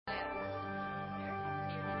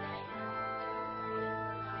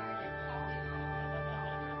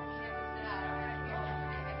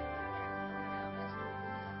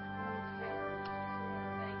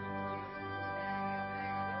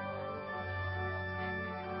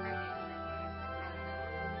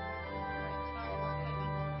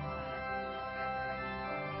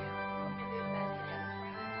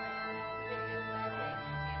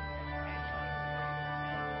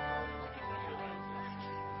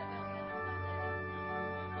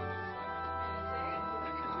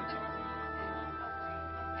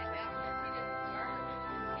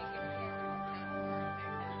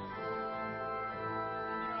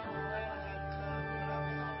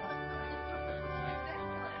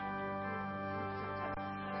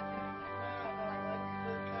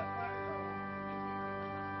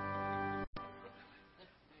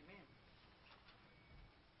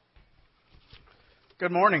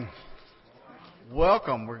Good morning.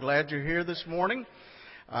 Welcome. We're glad you're here this morning.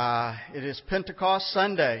 It is Pentecost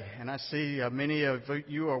Sunday, and I see many of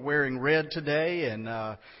you are wearing red today, and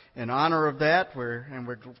in honor of that, we're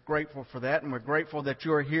grateful for that, and we're grateful that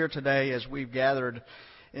you are here today as we've gathered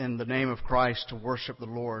in the name of Christ to worship the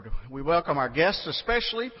Lord. We welcome our guests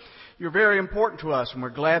especially. You're very important to us, and we're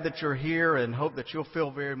glad that you're here and hope that you'll feel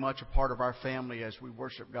very much a part of our family as we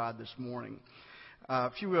worship God this morning.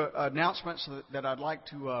 A few announcements that I'd like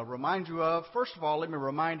to remind you of. First of all, let me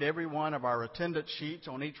remind everyone of our attendance sheets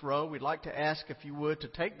on each row. We'd like to ask, if you would, to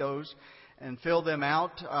take those and fill them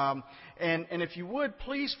out. And if you would,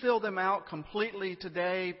 please fill them out completely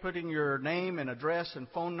today, putting your name and address and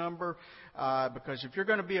phone number, because if you're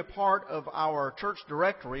going to be a part of our church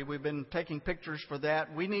directory, we've been taking pictures for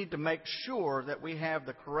that. We need to make sure that we have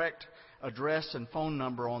the correct address and phone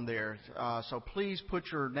number on there. So please put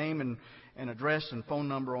your name and address and phone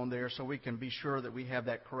number on there so we can be sure that we have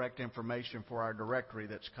that correct information for our directory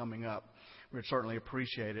that's coming up. We'd certainly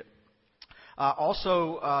appreciate it.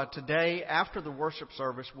 Also, today, after the worship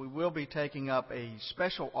service, we will be taking up a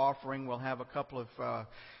special offering. We'll have a couple of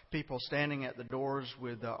people standing at the doors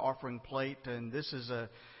with the offering plate, and this is a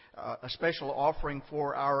special offering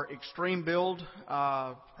for our Extreme Build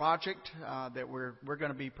project that we're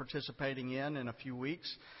going to be participating in a few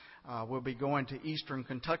weeks. We'll be going to eastern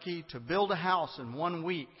Kentucky to build a house in 1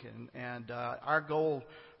 week, and our goal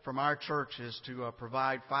from our church is to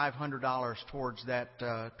provide $500 towards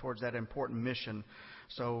that important mission.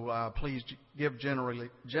 So please give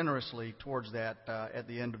generously towards that at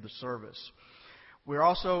the end of the service. We're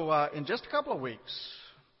also in just a couple of weeks,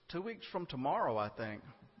 2 weeks from tomorrow, I think.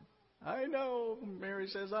 I know, Mary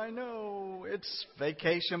says, I know. It's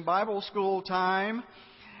Vacation Bible School time.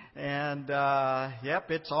 And,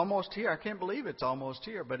 it's almost here. I can't believe it's almost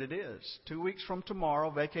here, but it is. 2 weeks from tomorrow,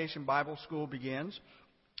 Vacation Bible School begins.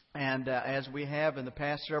 And as we have in the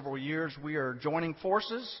past several years, we are joining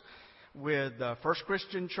forces with First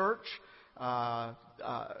Christian Church,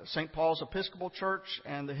 St. Paul's Episcopal Church,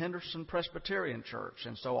 and the Henderson Presbyterian Church.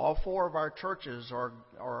 And so all four of our churches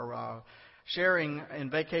are sharing in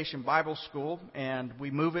Vacation Bible School, and we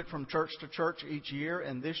move it from church to church each year,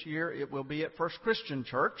 and this year it will be at First Christian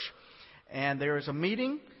Church. And there is a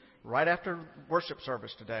meeting right after worship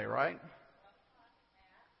service today, right?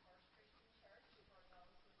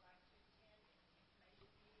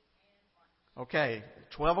 Okay,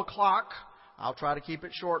 12 o'clock. I'll try to keep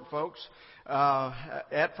it short, folks,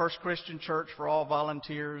 at First Christian Church for all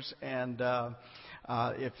volunteers, and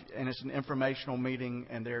it's an informational meeting,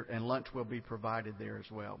 and lunch will be provided there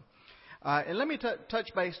as well. And let me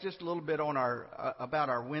touch base just a little bit on about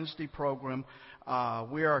our Wednesday program.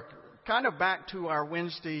 We are kind of back to our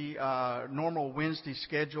normal Wednesday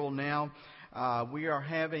schedule now. We are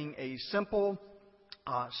having a simple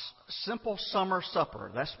summer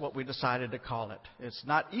supper. That's what we decided to call it. It's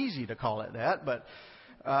not easy to call it that, but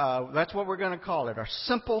that's what we're going to call it, our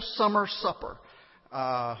simple summer supper.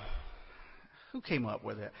 Who came up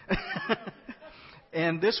with it?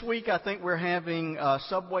 And this week, I think we're having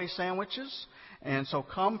Subway sandwiches. And so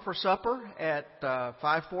come for supper at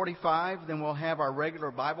 5:45. Then we'll have our regular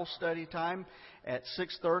Bible study time at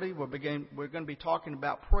 6:30. We're going to be talking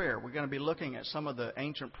about prayer. We're going to be looking at some of the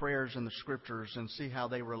ancient prayers in the Scriptures and see how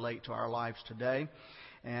they relate to our lives today.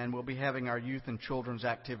 And we'll be having our youth and children's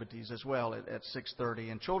activities as well at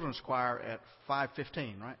 6:30. And children's choir at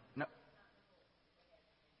 5:15, right? No.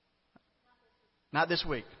 Not this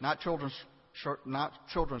week. Not children's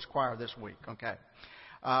choir this week. Okay.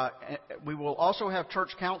 We will also have church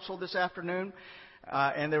council this afternoon.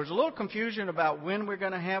 And there was a little confusion about when we're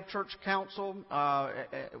going to have church council.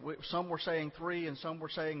 Some were saying 3 and some were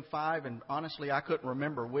saying 5. And honestly, I couldn't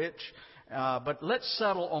remember which. But let's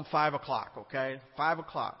settle on 5 o'clock, okay? 5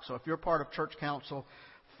 o'clock. So if you're part of church council,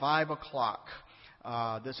 5 o'clock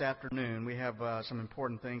this afternoon. We have some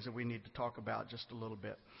important things that we need to talk about just a little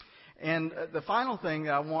bit. And the final thing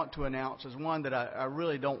that I want to announce is one that I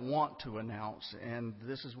really don't want to announce, and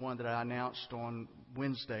this is one that I announced on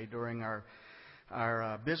Wednesday during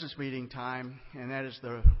our business meeting time, and that is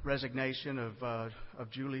the resignation of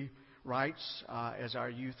Julie Wrights as our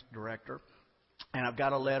youth director. And I've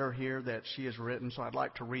got a letter here that she has written, so I'd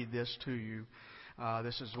like to read this to you.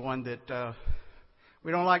 This is one that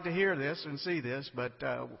we don't like to hear this and see this, but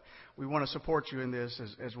we want to support you in this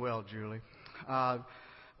as well, Julie.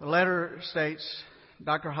 The letter states,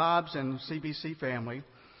 Dr. Hobbs and CBC family,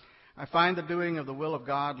 I find the doing of the will of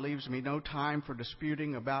God leaves me no time for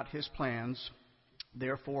disputing about His plans.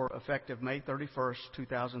 Therefore, effective May 31st,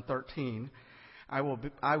 2013, I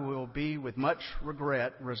will be with much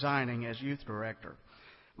regret resigning as youth director.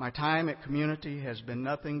 My time at Community has been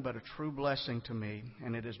nothing but a true blessing to me,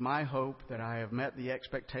 and it is my hope that I have met the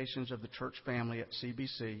expectations of the church family at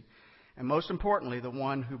CBC, and most importantly, the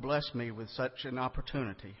one who blessed me with such an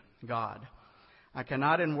opportunity, God. I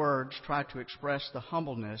cannot in words try to express the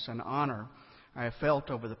humbleness and honor I have felt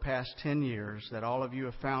over the past 10 years that all of you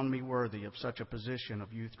have found me worthy of such a position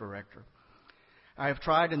of youth director. I have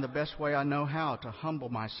tried in the best way I know how to humble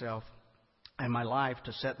myself and my life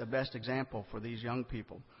to set the best example for these young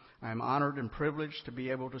people. I am honored and privileged to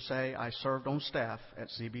be able to say I served on staff at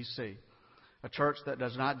CBC, a church that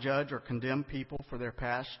does not judge or condemn people for their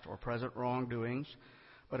past or present wrongdoings,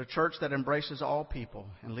 but a church that embraces all people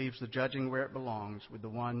and leaves the judging where it belongs with the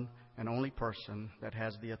one and only person that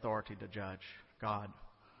has the authority to judge, God.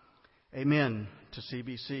 Amen to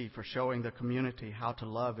CBC for showing the community how to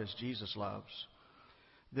love as Jesus loves.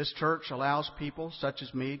 This church allows people such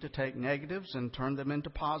as me to take negatives and turn them into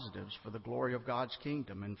positives for the glory of God's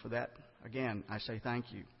kingdom. And for that, again, I say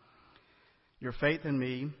thank you. Your faith in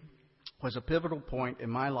me was a pivotal point in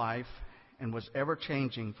my life and was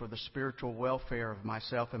ever-changing for the spiritual welfare of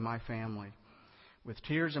myself and my family. With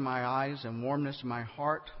tears in my eyes and warmness in my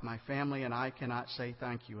heart, my family and I cannot say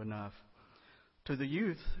thank you enough. To the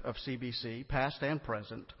youth of CBC, past and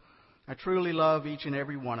present, I truly love each and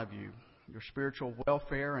every one of you. Your spiritual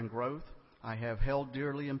welfare and growth I have held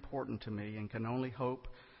dearly important to me and can only hope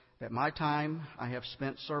that my time I have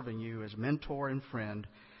spent serving you as mentor and friend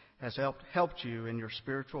has helped you in your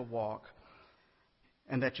spiritual walk,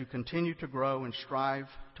 and that you continue to grow and strive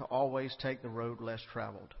to always take the road less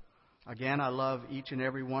traveled. Again, I love each and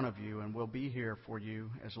every one of you and will be here for you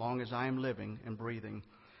as long as I am living and breathing.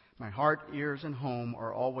 My heart, ears, and home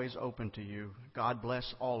are always open to you. God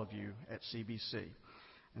bless all of you at CBC.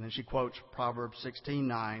 And then she quotes Proverbs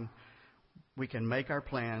 16:9, "We can make our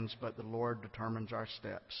plans, but the Lord determines our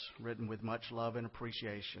steps," written with much love and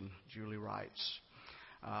appreciation, Julie writes.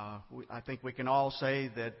 I think we can all say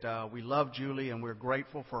that we love Julie and we're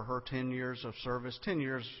grateful for her 10 years of service, 10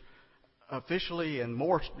 years officially and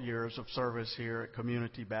more years of service here at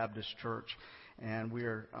Community Baptist Church. And we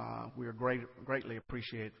are greatly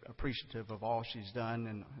appreciative of all she's done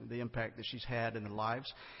and the impact that she's had in the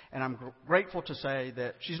lives. And I'm grateful to say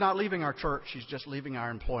that she's not leaving our church; she's just leaving our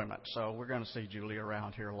employment. So we're going to see Julie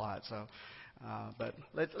around here a lot. So, but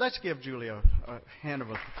let's give Julie a hand of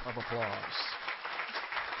applause.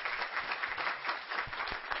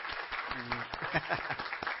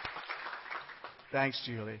 Thanks,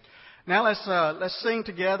 Julie. Now let's sing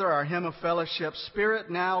together our hymn of fellowship, "Spirit,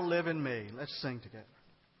 Now Live in Me." Let's sing together.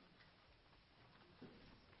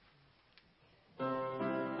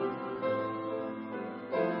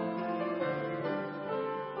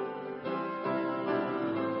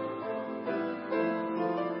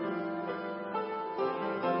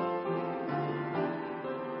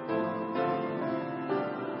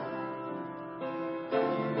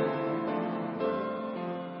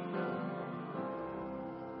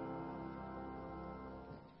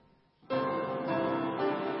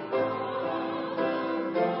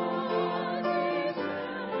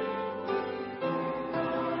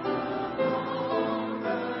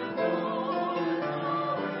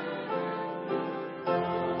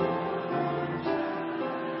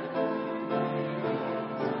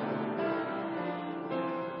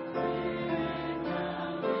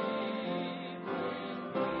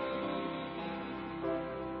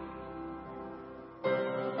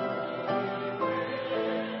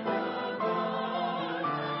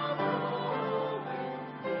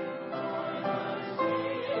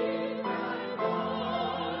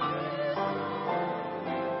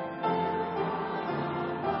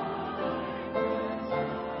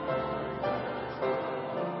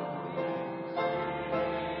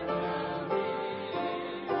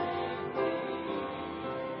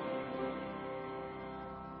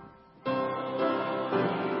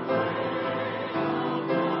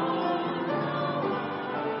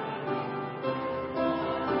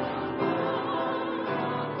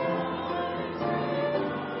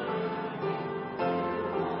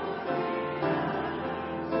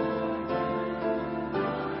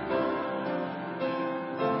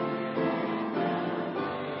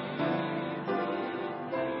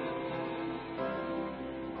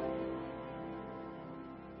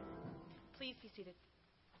 Please be seated.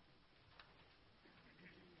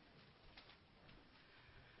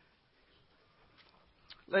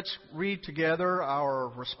 Let's read together our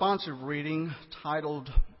responsive reading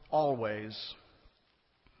titled Always.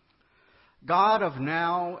 God of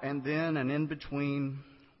now and then and in between,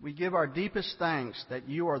 we give our deepest thanks that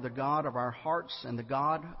you are the God of our hearts and the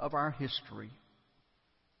God of our history.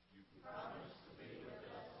 You promise to be with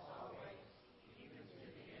us always, even to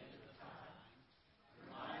the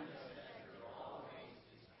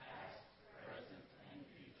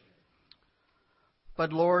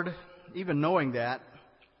But Lord, even knowing that,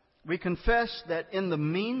 we confess that in the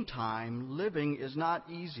meantime, living is not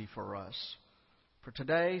easy for us. For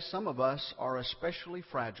today, some of us are especially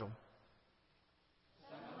fragile.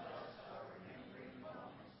 Some of us are remembering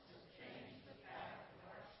moments to change the path of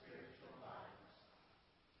our spiritual lives.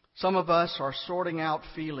 Some of us are sorting out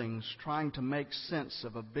feelings, trying to make sense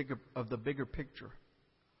of the bigger picture.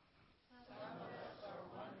 Some of us are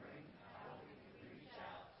wondering how we can reach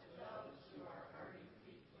out to those who are hurting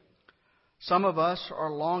deeply. Some of us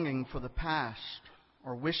are longing for the past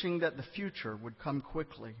or wishing that the future would come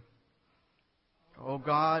quickly. Oh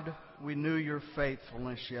God, we knew your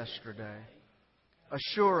faithfulness yesterday.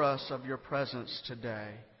 Assure us of your presence today.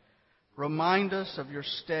 Remind us of your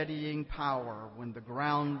steadying power when the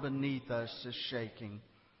ground beneath us is shaking,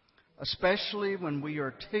 especially when we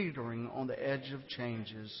are teetering on the edge of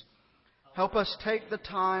changes. Help us take the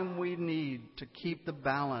time we need to keep the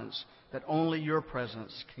balance that only your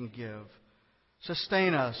presence can give.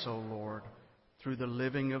 Sustain us, O Lord, through the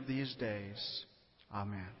living of these days.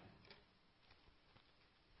 Amen.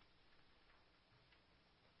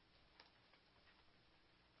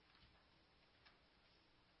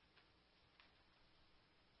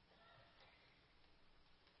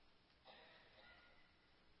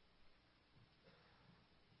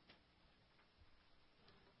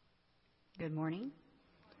 Good morning.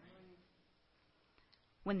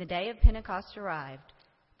 When the day of Pentecost arrived,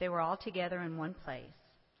 they were all together in one place.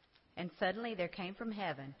 And suddenly there came from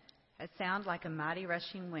heaven a sound like a mighty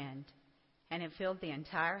rushing wind, and it filled the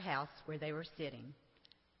entire house where they were sitting.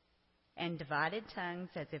 And divided tongues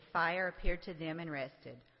as if fire appeared to them and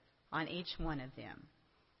rested on each one of them.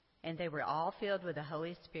 And they were all filled with the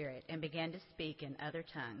Holy Spirit and began to speak in other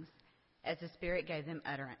tongues as the Spirit gave them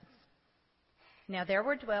utterance. Now there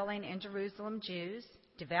were dwelling in Jerusalem Jews,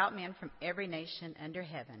 devout men from every nation under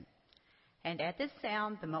heaven. And at this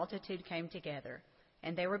sound the multitude came together,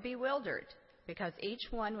 and they were bewildered, because each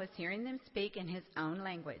one was hearing them speak in his own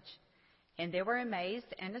language. And they were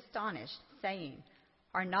amazed and astonished, saying,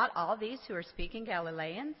 Are not all these who are speaking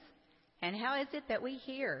Galileans? And how is it that we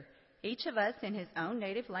hear, each of us in his own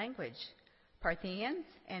native language? Parthians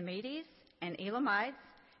and Medes and Elamites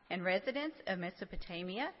and residents of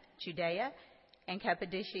Mesopotamia, Judea, and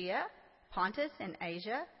Cappadocia, Pontus and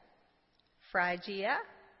Asia, Phrygia,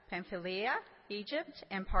 Pamphylia, Egypt,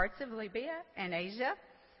 and parts of Libya and Asia,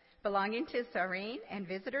 belonging to Cyrene, and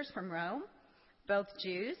visitors from Rome, both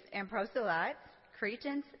Jews and proselytes,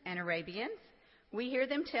 Cretans and Arabians, we hear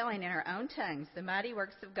them telling in our own tongues the mighty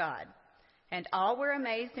works of God. And all were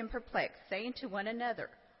amazed and perplexed, saying to one another,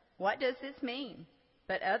 What does this mean?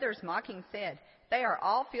 But others mocking said, They are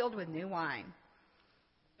all filled with new wine.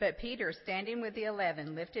 But Peter, standing with the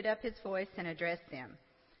 11, lifted up his voice and addressed them.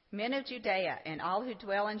 Men of Judea and all who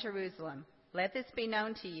dwell in Jerusalem, let this be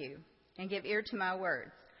known to you, and give ear to my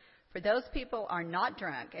words. For those people are not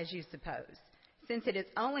drunk, as you suppose, since it is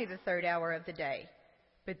only the third hour of the day.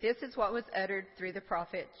 But this is what was uttered through the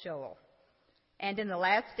prophet Joel. And in the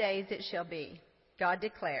last days it shall be, God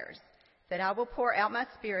declares, that I will pour out my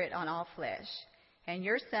Spirit on all flesh, and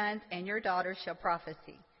your sons and your daughters shall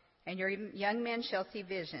prophesy, and your young men shall see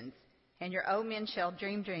visions, and your old men shall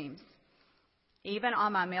dream dreams, even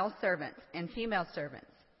on my male servants and female servants.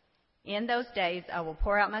 In those days I will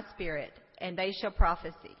pour out my Spirit, and they shall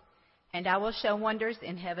prophesy. And I will show wonders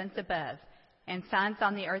in heavens above, and signs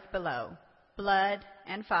on the earth below, blood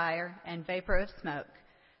and fire and vapor of smoke.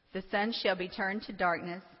 The sun shall be turned to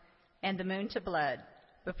darkness, and the moon to blood,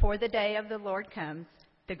 before the day of the Lord comes,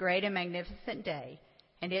 the great and magnificent day.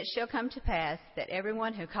 And it shall come to pass that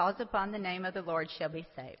everyone who calls upon the name of the Lord shall be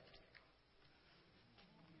saved.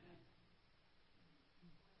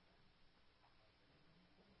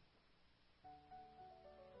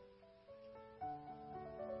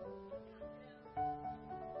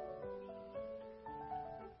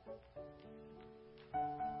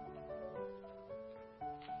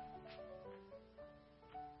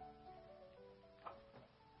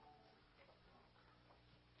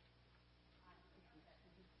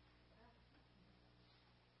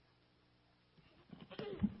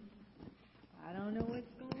 I don't know what's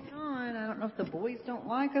going on. I don't know if the boys don't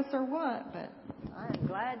like us or what, but I'm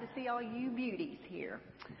glad to see all you beauties here.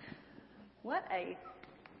 What a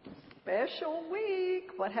special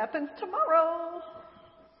week. What happens tomorrow?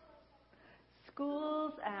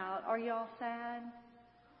 School's out. Are y'all sad?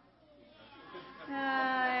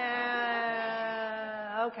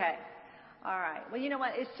 Okay. All right. Well, you know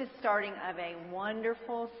what? It's just starting of a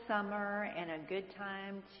wonderful summer and a good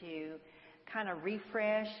time to kind of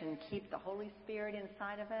refresh and keep the Holy Spirit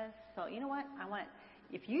inside of us. So, you know what? I want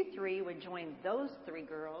if you three would join those three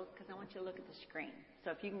girls, because I want you to look at the screen.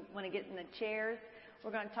 So if you want to get in the chairs,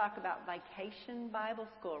 we're going to talk about Vacation Bible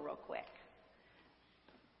School real quick.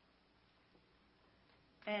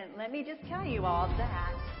 And let me just tell you all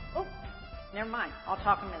that. Oh, never mind. I'll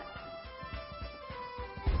talk in a minute.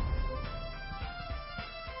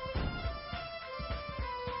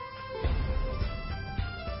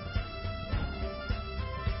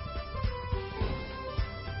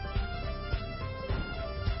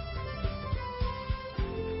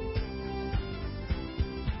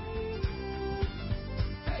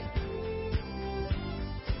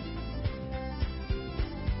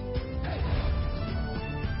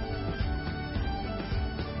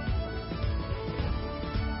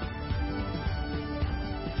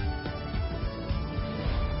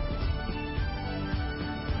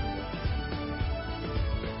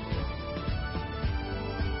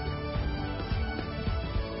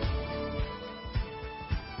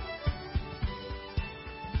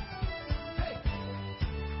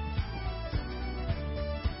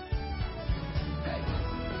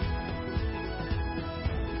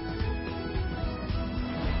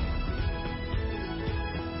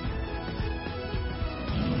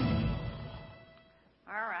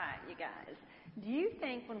 Do you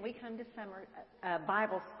think when we come to summer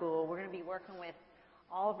Bible school, we're going to be working with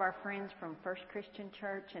all of our friends from First Christian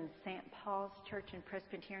Church and St. Paul's Church and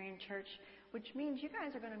Presbyterian Church, which means you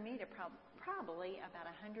guys are going to meet probably about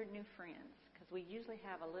 100 new friends, because we usually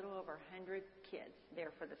have a little over 100 kids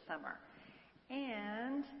there for the summer.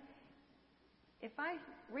 And if I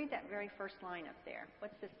read that very first line up there,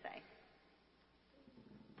 what's this say?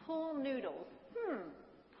 Pool noodles.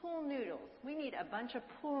 Pool noodles. We need a bunch of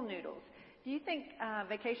pool noodles. Do you think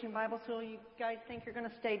Vacation Bible School, you guys think you're going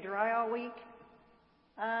to stay dry all week?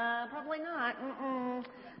 Probably not.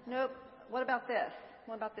 Nope. What about this?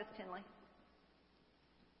 What about this, Tinley?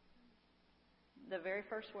 The very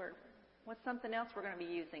first word. What's something else we're going to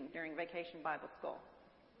be using during Vacation Bible School?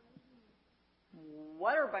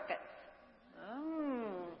 Water buckets.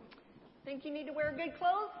 Think you need to wear good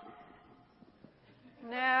clothes?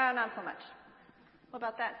 No, not so much. What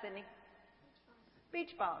about that, Sydney?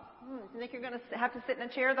 Beach balls. You think you're going to have to sit in a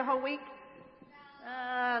chair the whole week?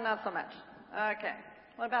 Not so much. Okay.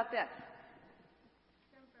 What about this?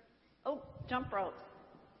 Oh, jump ropes.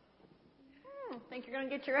 Think you're going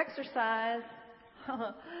to get your exercise?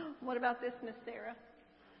 What about this, Miss Sarah?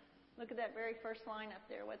 Look at that very first line up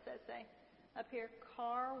there. What's that say? Up here,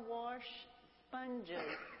 car wash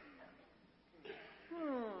sponges.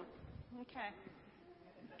 Okay.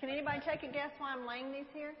 Can anybody take a guess why I'm laying these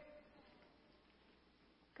here?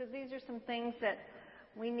 Because these are some things that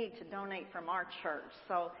we need to donate from our church.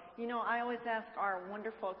 So, I always ask our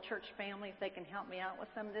wonderful church family if they can help me out with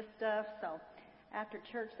some of this stuff. So after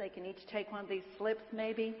church, they can each take one of these slips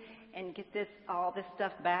maybe and get all this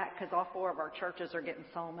stuff back, because all 4 of our churches are getting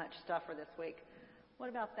so much stuff for this week. What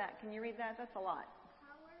about that? Can you read that? That's a lot.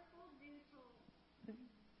 Colorful doodle.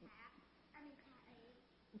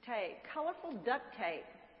 Tape. Colorful duct tape.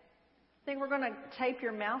 Think we're going to tape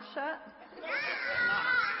your mouth shut? No,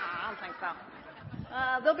 I don't think so.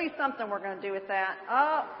 There'll be something we're going to do with that.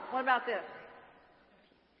 Oh, what about this?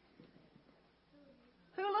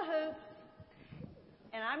 Hula hoops.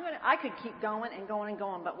 And I could keep going and going and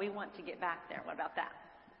going, but we want to get back there. What about that?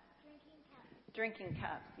 Drinking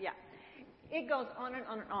cups. Yeah. It goes on and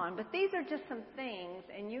on and on. But these are just some things,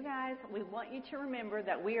 and you guys, we want you to remember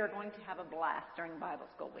that we are going to have a blast during Bible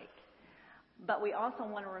School Week. But we also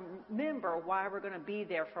want to remember why we're going to be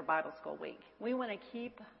there for Bible School Week. We want to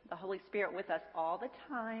keep the Holy Spirit with us all the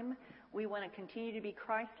time. We want to continue to be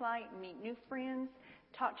Christ-like, meet new friends,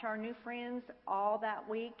 talk to our new friends all that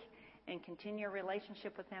week, and continue a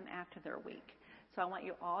relationship with them after their week. So I want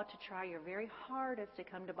you all to try your very hardest to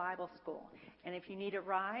come to Bible school. And if you need a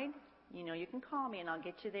ride, you can call me and I'll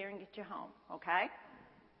get you there and get you home, okay?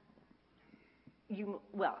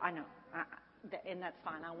 I know. And that's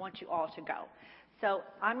fine. I want you all to go. So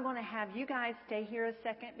I'm going to have you guys stay here a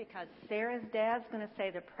second, because Sarah's dad's going to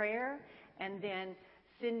say the prayer, and then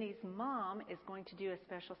Sydney's mom is going to do a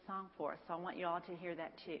special song for us. So I want you all to hear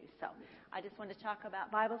that too. So I just want to talk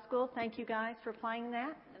about Bible school. Thank you guys for playing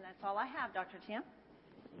that. And that's all I have, Dr. Tim.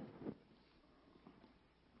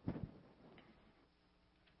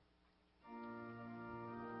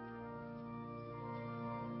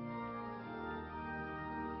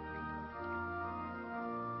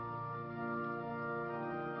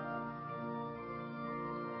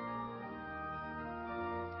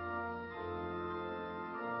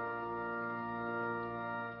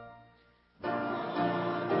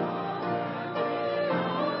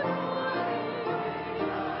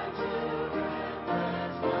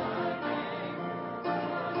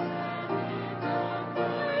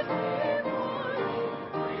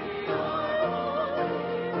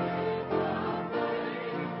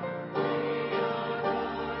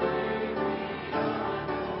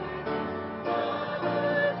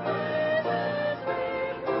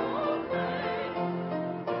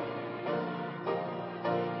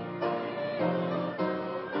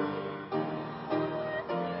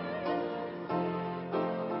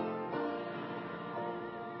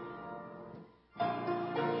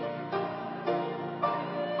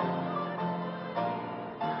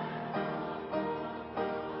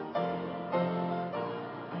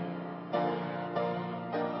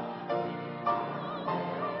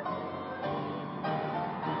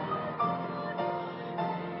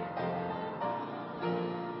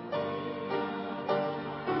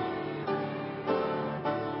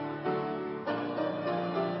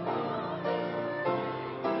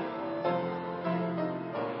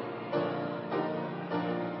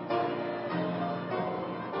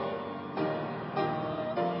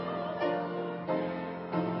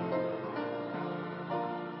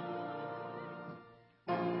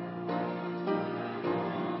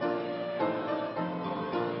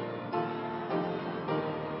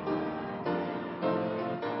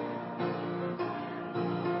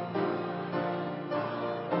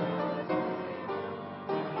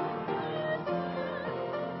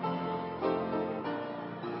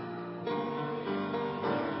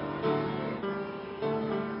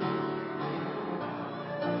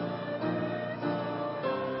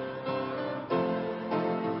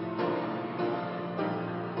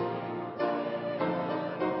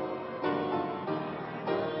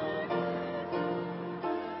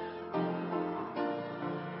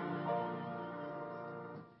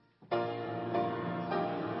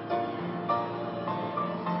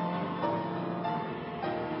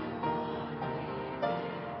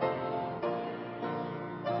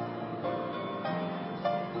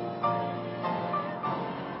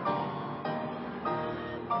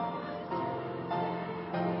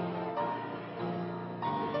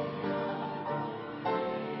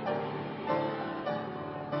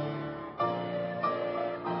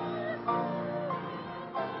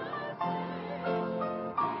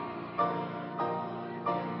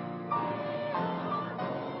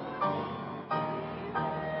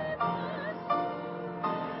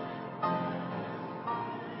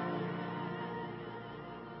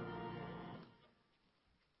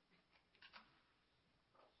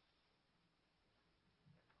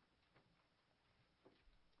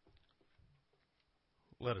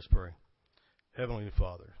 Let us pray. Heavenly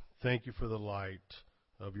Father, thank you for the light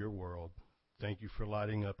of your world. Thank you for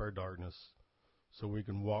lighting up our darkness so we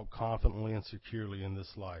can walk confidently and securely in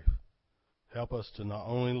this life. Help us to not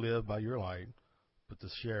only live by your light, but to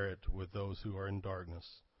share it with those who are in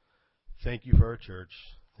darkness. Thank you for our church.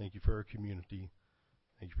 Thank you for our community.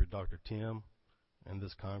 Thank you for Dr. Tim and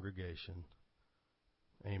this congregation.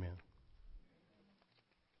 Amen.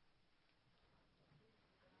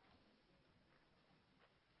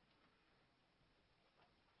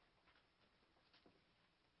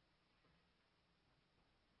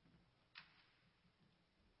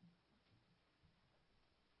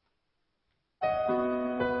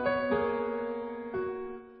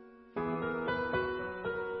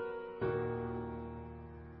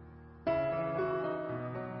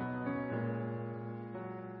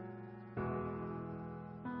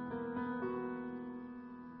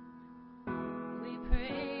 We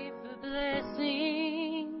pray for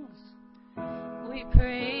blessings. We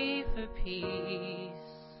pray for peace.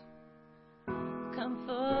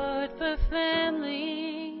 Comfort for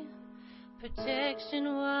family.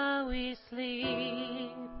 Protection while we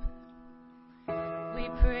sleep. We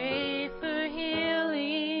pray for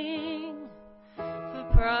healing. For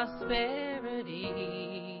prosperity.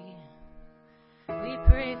 We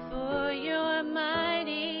pray for your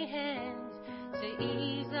mighty hand to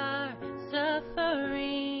ease our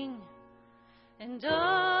suffering, and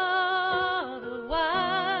all the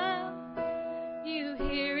while you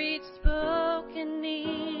hear each spoken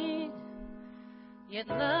need, yet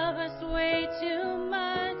love us way too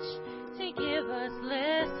much to give us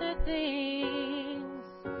lesser things.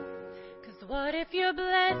 'Cause what if your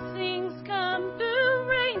blessings come through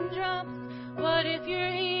raindrops? What if your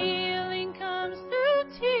healing comes through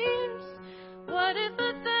tears? What if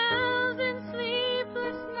 1,000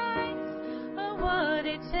 sleepless nights are what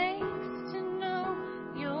it takes to know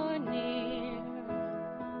you're near?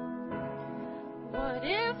 What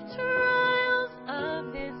if trials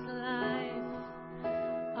of this life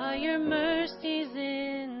are your mercies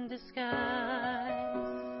in disguise?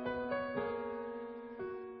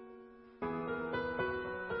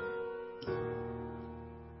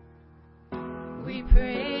 We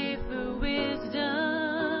pray for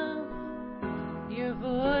wisdom, your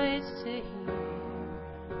voice to hear,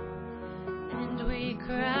 and we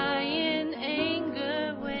cry in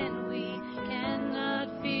anger when we cannot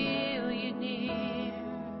feel you near.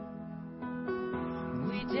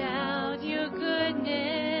 We doubt your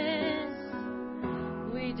goodness,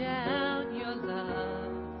 we doubt your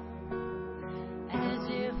love, as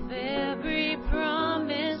if every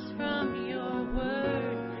promise from your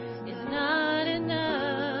word is not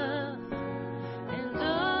enough. And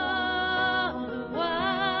all the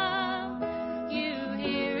while you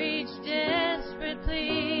hear each desperate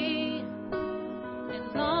plea,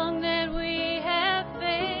 and long that we have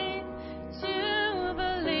faith to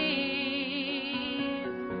believe.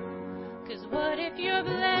 'Cause what if your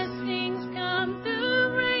blessings come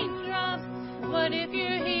through raindrops? What if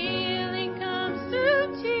your healing comes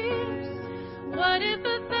through tears? What if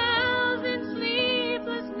 1,000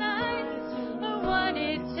 sleepless nights are what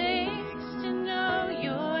it takes to know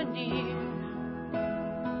you're near?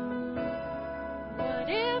 What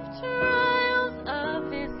if trials of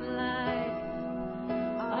this life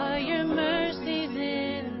are your mercies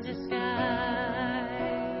in disguise?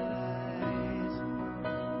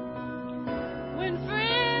 When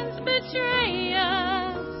friends betray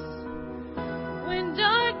us, when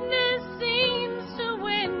darkness seems to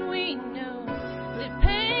win, we know that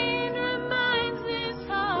pain reminds this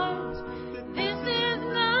heart that this is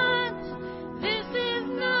not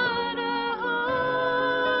our home.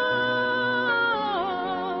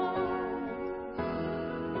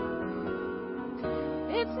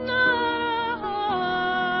 It's not our home.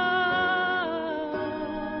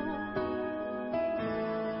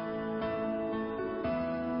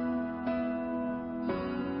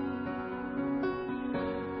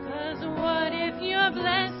 'Cause what if your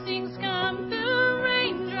blessings come through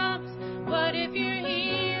raindrops? What if your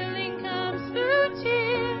healing comes through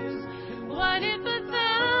tears? What if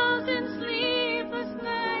 1,000 sleepless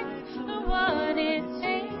nights are what it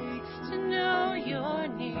takes to know you're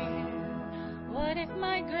near? What if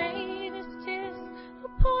my greatest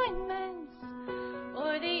disappointments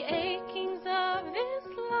or the achings of this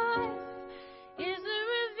life is a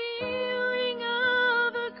revealing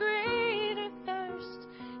of a greater thirst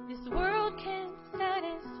this world can't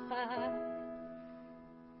satisfy?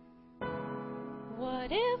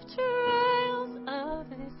 What if trials of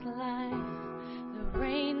this life, the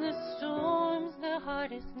rain, the storms, the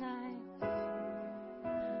hardest nights,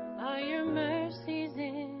 are your mercies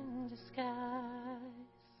in disguise?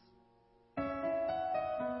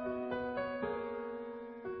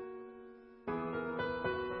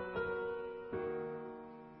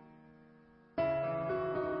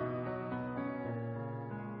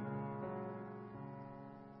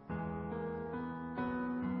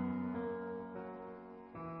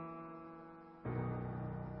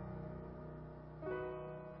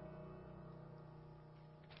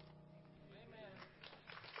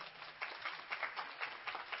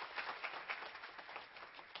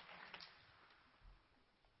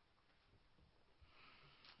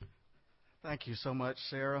 Thank you so much,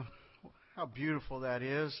 Sarah. How beautiful that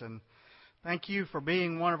is. And thank you for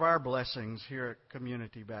being one of our blessings here at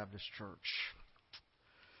Community Baptist Church.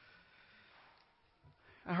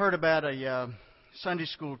 I heard about a Sunday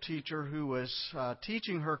school teacher who was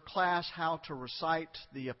teaching her class how to recite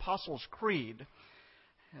the Apostles' Creed.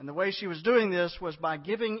 And the way she was doing this was by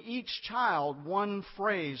giving each child one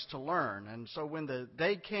phrase to learn. And so when the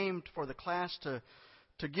day came for the class to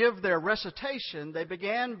give their recitation, they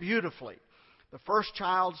began beautifully. The first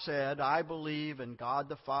child said, "I believe in God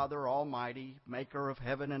the Father Almighty, maker of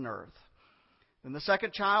heaven and earth." Then the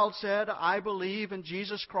second child said, "I believe in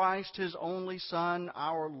Jesus Christ, His only Son,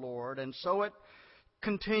 our Lord." And so it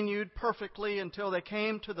continued perfectly until they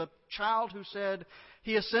came to the child who said,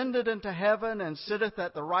 "He ascended into heaven and sitteth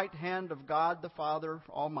at the right hand of God the Father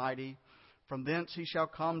Almighty. From thence He shall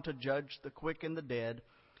come to judge the quick and the dead."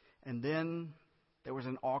 And then there was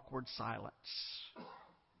an awkward silence.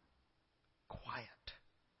 Quiet.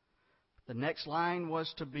 The next line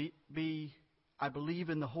was to be "I believe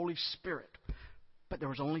in the Holy Spirit." But there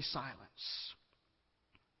was only silence.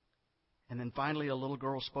 And then finally a little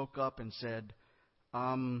girl spoke up and said,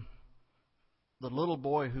 "The little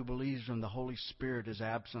boy who believes in the Holy Spirit is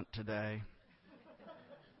absent today."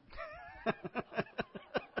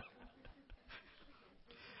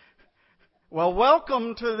 Well,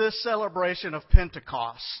 welcome to this celebration of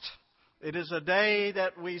Pentecost. It is a day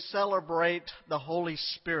that we celebrate the Holy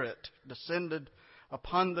Spirit descended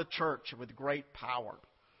upon the church with great power.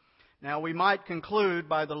 Now, we might conclude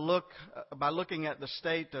by looking at the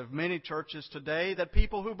state of many churches today that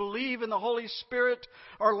people who believe in the Holy Spirit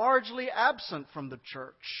are largely absent from the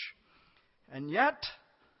church. And yet,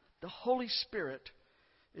 the Holy Spirit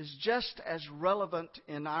is just as relevant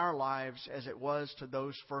in our lives as it was to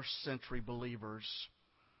those first century believers.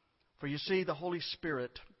 For you see, the Holy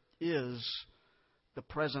Spirit is the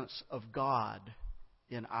presence of God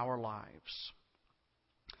in our lives.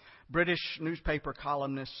 British newspaper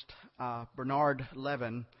columnist Bernard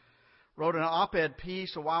Levin wrote an op-ed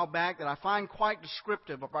piece a while back that I find quite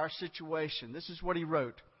descriptive of our situation. This is what he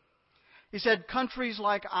wrote. He said, "Countries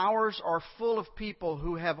like ours are full of people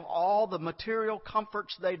who have all the material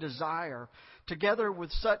comforts they desire, together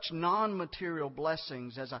with such non-material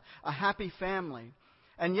blessings as a happy family.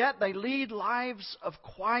 And yet they lead lives of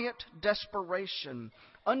quiet desperation,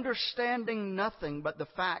 understanding nothing but the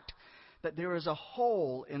fact that there is a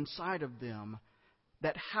hole inside of them,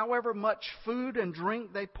 that however much food and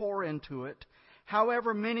drink they pour into it,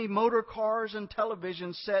 however many motor cars and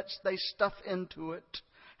television sets they stuff into it,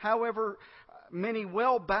 however many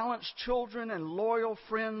well-balanced children and loyal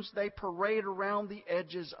friends they parade around the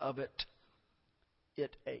edges of it,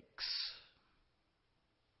 it aches."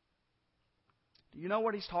 Do you know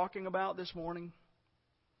what he's talking about this morning?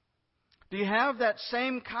 Do you have that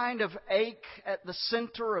same kind of ache at the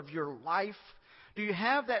center of your life? Do you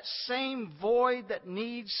have that same void that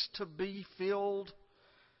needs to be filled?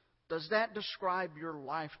 Does that describe your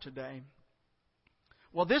life today?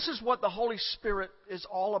 Well, this is what the Holy Spirit is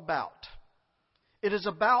all about. It is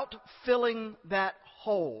about filling that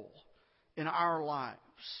hole in our lives.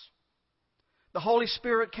 The Holy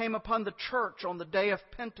Spirit came upon the church on the day of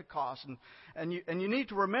Pentecost. And you need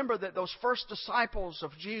to remember that those first disciples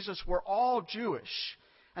of Jesus were all Jewish.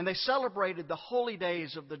 And they celebrated the holy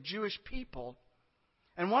days of the Jewish people.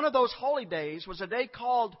 And one of those holy days was a day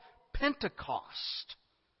called Pentecost.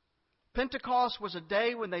 Pentecost was a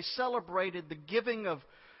day when they celebrated the giving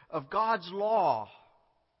of God's law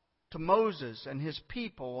to Moses and his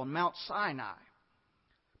people on Mount Sinai.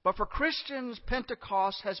 But for Christians,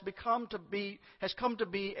 Pentecost has come to be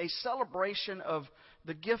a celebration of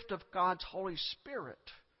the gift of God's Holy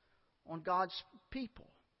Spirit on God's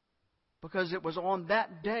people. Because it was on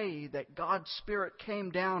that day that God's Spirit came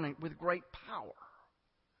down with great power.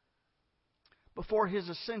 Before His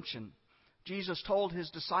ascension, Jesus told His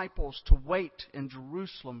disciples to wait in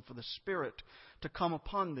Jerusalem for the Spirit to come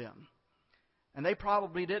upon them. And they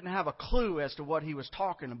probably didn't have a clue as to what He was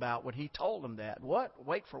talking about when He told them that. What?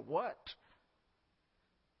 Wait for what?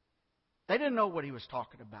 They didn't know what He was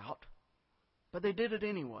talking about, but they did it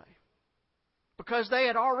anyway. Because they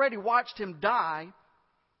had already watched Him die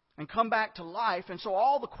and come back to life, and so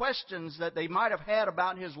all the questions that they might have had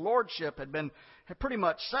about His lordship had pretty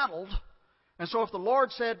much settled. And so if the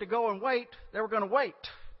Lord said to go and wait, they were going to wait.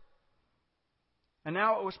 And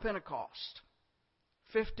now it was Pentecost.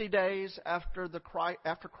 50 days after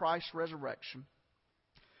Christ's resurrection.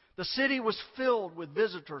 The city was filled with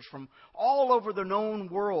visitors from all over the known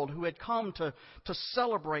world who had come to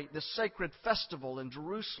celebrate this sacred festival in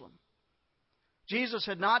Jerusalem. Jesus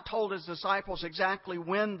had not told His disciples exactly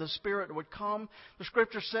when the Spirit would come. The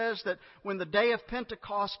Scripture says that when the day of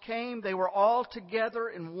Pentecost came, they were all together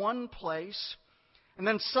in one place. And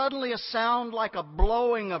then suddenly a sound like a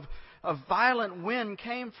blowing of violent wind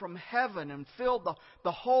came from heaven and filled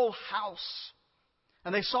the whole house.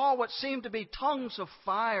 And they saw what seemed to be tongues of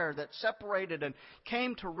fire that separated and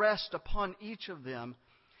came to rest upon each of them.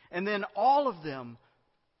 And then all of them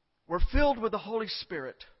were filled with the Holy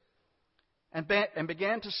Spirit and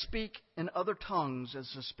began to speak in other tongues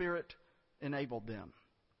as the Spirit enabled them.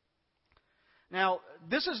 Now,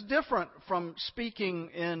 this is different from speaking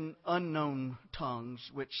in unknown tongues,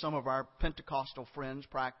 which some of our Pentecostal friends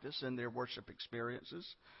practice in their worship experiences.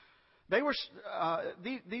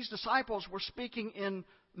 These disciples were speaking in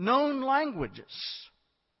known languages,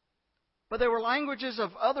 but they were languages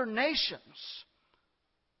of other nations.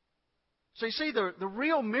 So you see, the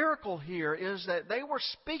real miracle here is that they were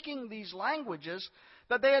speaking these languages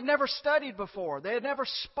that they had never studied before. They had never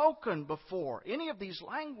spoken before, any of these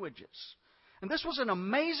languages. And this was an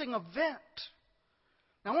amazing event.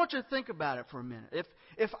 Now I want you to think about it for a minute.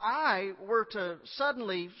 If I were to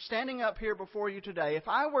suddenly, standing up here before you today, if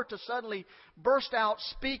I were to suddenly burst out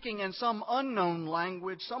speaking in some unknown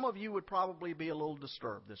language, some of you would probably be a little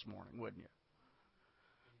disturbed this morning, wouldn't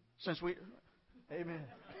you? Amen.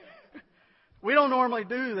 We don't normally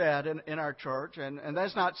do that in our church, and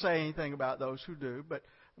that's not saying anything about those who do, but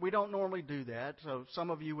we don't normally do that. So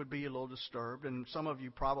some of you would be a little disturbed, and some of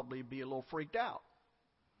you probably be a little freaked out.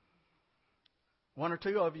 One or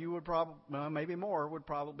two of you would probably, maybe more, would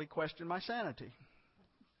probably question my sanity.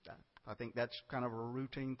 I think that's kind of a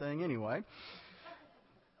routine thing anyway.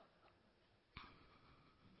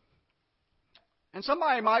 And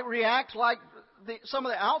somebody might react like some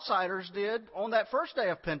of the outsiders did on that first day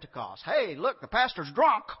of Pentecost. Hey, look, the pastor's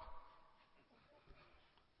drunk.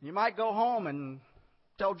 You might go home and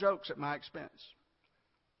tell jokes at my expense.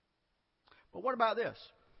 But what about this?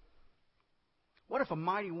 What if a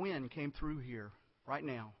mighty wind came through here right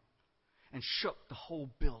now and shook the whole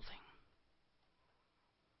building?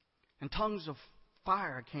 And tongues of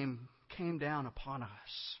fire came down upon us.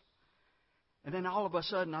 And then all of a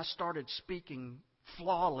sudden I started speaking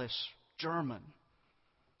flawless German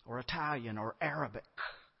or Italian or Arabic,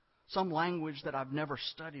 some language that I've never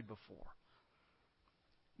studied before.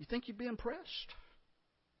 You think you'd be impressed?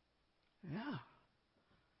 Yeah.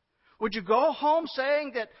 Would you go home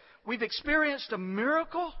saying that we've experienced a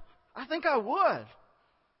miracle? I think I would.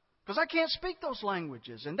 Because I can't speak those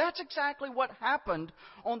languages. And that's exactly what happened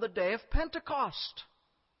on the day of Pentecost.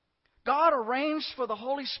 God arranged for the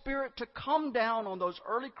Holy Spirit to come down on those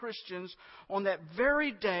early Christians on that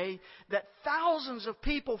very day that thousands of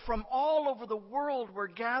people from all over the world were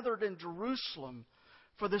gathered in Jerusalem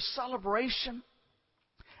for this celebration.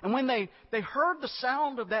 And when they heard the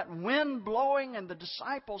sound of that wind blowing and the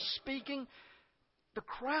disciples speaking, the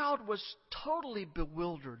crowd was totally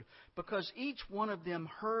bewildered because each one of them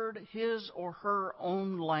heard his or her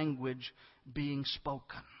own language being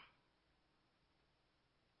spoken.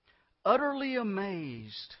 Utterly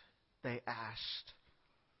amazed, they asked,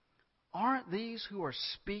 "Aren't these who are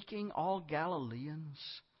speaking all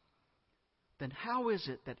Galileans? Then how is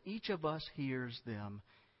it that each of us hears them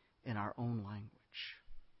in our own language?"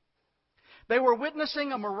 They were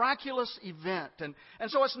witnessing a miraculous event, and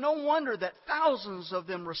so it's no wonder that thousands of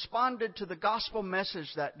them responded to the gospel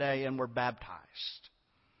message that day and were baptized.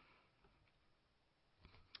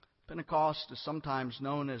 Pentecost is sometimes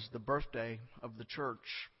known as the birthday of the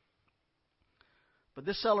church. But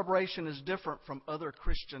this celebration is different from other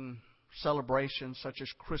Christian celebrations such as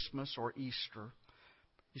Christmas or Easter.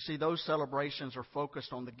 You see, those celebrations are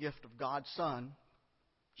focused on the gift of God's Son,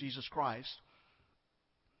 Jesus Christ,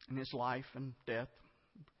 and His life and death,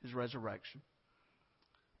 His resurrection.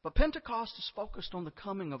 But Pentecost is focused on the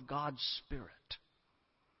coming of God's Spirit.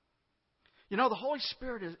 You know, the Holy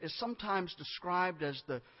Spirit is sometimes described as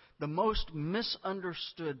the most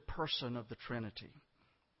misunderstood person of the Trinity.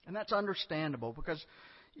 And that's understandable because,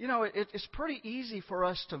 you know, it's pretty easy for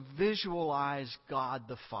us to visualize God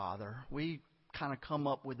the Father. We kind of come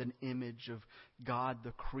up with an image of God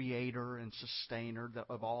the Creator and Sustainer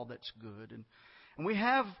of all that's good. And we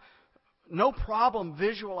have no problem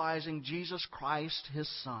visualizing Jesus Christ, His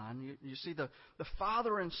Son. You see, the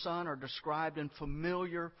Father and Son are described in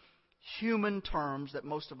familiar human terms that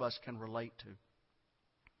most of us can relate to.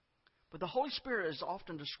 But the Holy Spirit is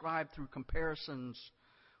often described through comparisons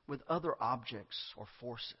with other objects or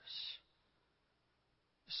forces.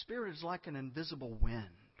 The Spirit is like an invisible wind,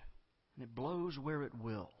 and it blows where it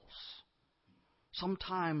wills,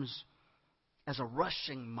 sometimes as a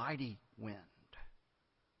rushing mighty wind.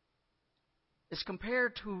 is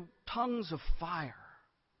compared to tongues of fire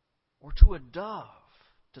or to a dove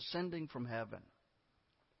descending from heaven.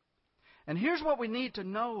 And here's what we need to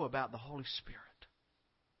know about the Holy Spirit.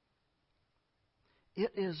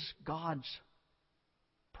 It is God's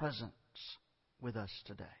presence with us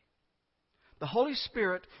today. The Holy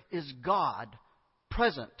Spirit is God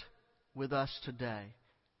present with us today.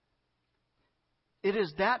 It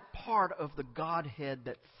is that part of the Godhead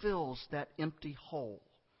that fills that empty hole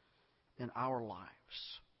in our lives.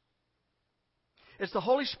 It's the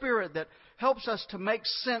Holy Spirit that helps us to make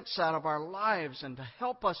sense out of our lives and to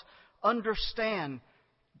help us understand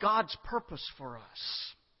God's purpose for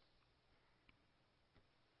us.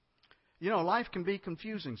 You know, life can be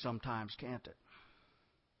confusing sometimes, can't it?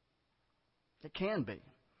 It can be.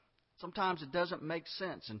 Sometimes it doesn't make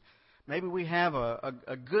sense. And maybe we have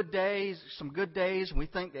a good day, some good days, and we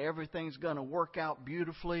think that everything's going to work out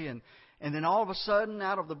beautifully. And then all of a sudden,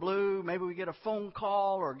 out of the blue, maybe we get a phone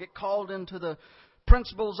call or get called into the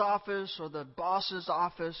principal's office or the boss's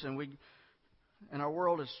office, and our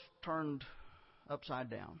world is turned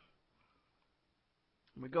upside down.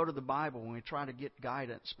 We go to the Bible and we try to get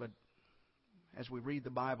guidance, but as we read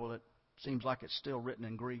the Bible, it seems like it's still written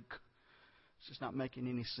in Greek. It's just not making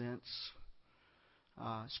any sense.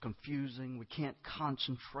 It's confusing. We can't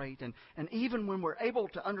concentrate. And even when we're able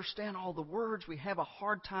to understand all the words, we have a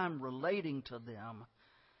hard time relating to them.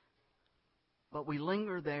 But we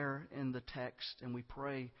linger there in the text and we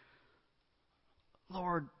pray,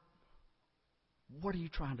 Lord, what are you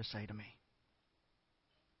trying to say to me?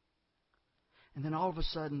 And then all of a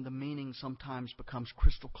sudden the meaning sometimes becomes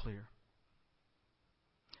crystal clear.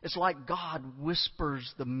 It's like God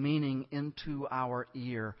whispers the meaning into our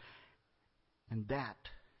ear. And that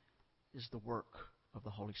is the work of the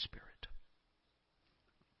Holy Spirit.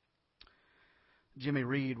 Jimmy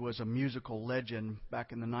Reed was a musical legend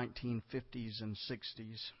back in the 1950s and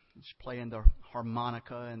 60s. He's playing the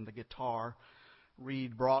harmonica and the guitar.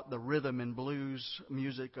 Reed brought the rhythm and blues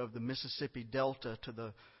music of the Mississippi Delta to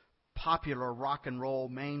the popular rock and roll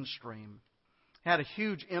mainstream. Had a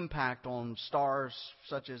huge impact on stars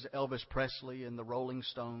such as Elvis Presley and the Rolling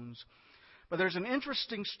Stones. But there's an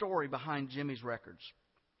interesting story behind Jimmy's records.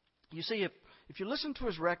 You see, if you listen to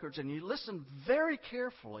his records and you listen very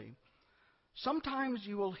carefully, sometimes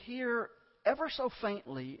you will hear ever so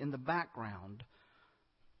faintly in the background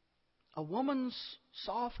a woman's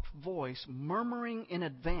soft voice murmuring in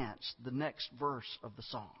advance the next verse of the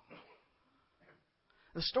song.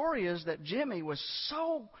 The story is that Jimmy was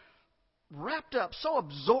so wrapped up, so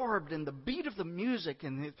absorbed in the beat of the music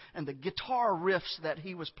and the guitar riffs that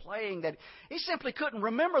he was playing that he simply couldn't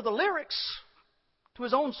remember the lyrics to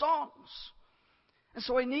his own songs. And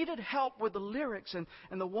so he needed help with the lyrics, and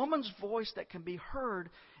the woman's voice that can be heard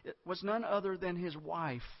was none other than his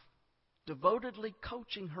wife, devotedly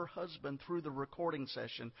coaching her husband through the recording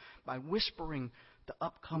session by whispering the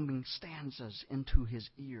upcoming stanzas into his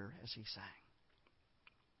ear as he sang.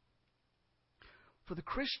 For the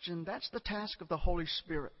Christian, that's the task of the Holy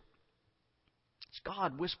Spirit. It's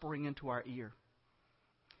God whispering into our ear.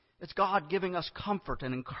 It's God giving us comfort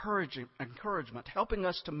and encouragement, helping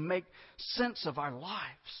us to make sense of our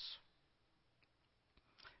lives.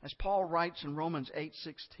 As Paul writes in Romans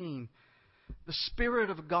 8:16, the Spirit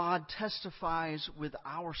of God testifies with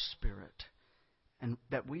our spirit and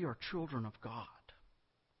that we are children of God.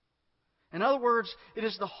 In other words, it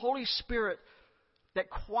is the Holy Spirit that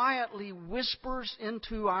quietly whispers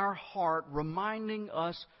into our heart, reminding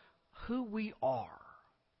us who we are.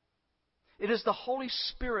 It is the Holy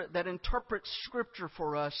Spirit that interprets Scripture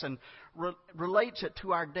for us and relates it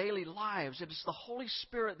to our daily lives. It is the Holy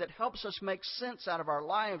Spirit that helps us make sense out of our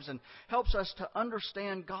lives and helps us to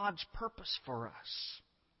understand God's purpose for us.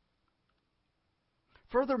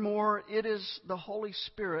 Furthermore, it is the Holy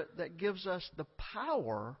Spirit that gives us the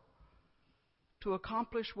power to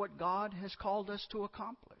accomplish what God has called us to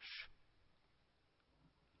accomplish.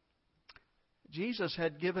 Jesus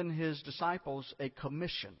had given His disciples a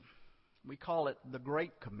commission. We call it the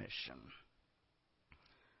Great Commission.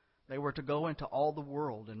 They were to go into all the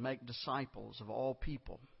world and make disciples of all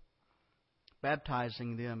people,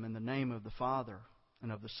 baptizing them in the name of the Father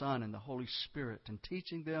and of the Son and the Holy Spirit, and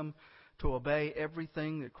teaching them to obey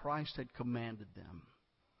everything that Christ had commanded them.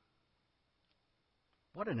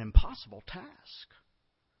 What an impossible task.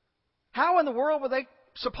 How in the world were they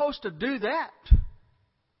supposed to do that?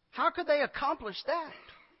 How could they accomplish that?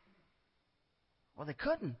 Well, they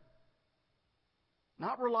couldn't.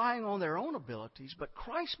 Not relying on their own abilities, but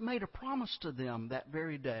Christ made a promise to them that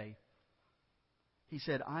very day. He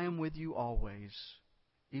said, I am with you always,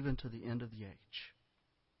 even to the end of the age.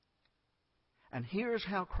 And here's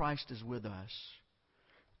how Christ is with us.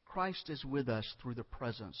 Christ is with us through the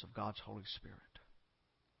presence of God's Holy Spirit.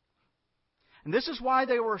 And this is why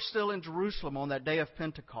they were still in Jerusalem on that day of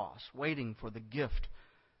Pentecost, waiting for the gift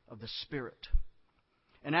of the Spirit.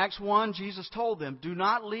 In Acts 1, Jesus told them, "Do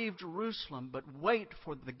not leave Jerusalem, but wait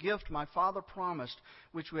for the gift my Father promised,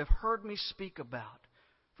 which you have heard me speak about.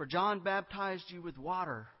 For John baptized you with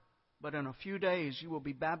water, but in a few days you will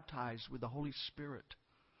be baptized with the Holy Spirit."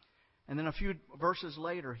 And then a few verses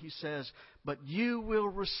later, he says, "But you will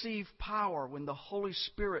receive power when the Holy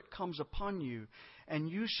Spirit comes upon you, and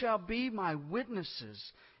you shall be my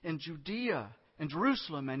witnesses in Judea, in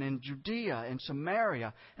Jerusalem, and in Judea, and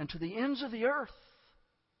Samaria, and to the ends of the earth."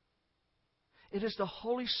 It is the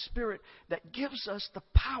Holy Spirit that gives us the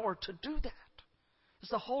power to do that.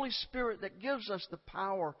 It's the Holy Spirit that gives us the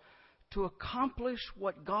power to accomplish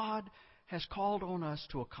what God has called on us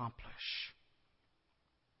to accomplish.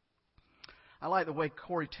 I like the way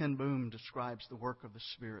Corrie ten Boom describes the work of the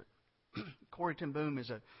Spirit. Corrie ten Boom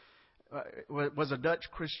was a Dutch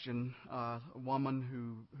Christian woman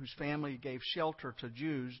whose family gave shelter to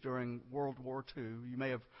Jews during World War II. You may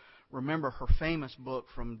have remember her famous book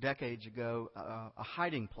from decades ago, A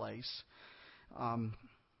Hiding Place.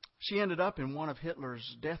 She ended up in one of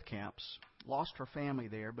Hitler's death camps, lost her family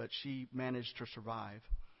there, but she managed to survive.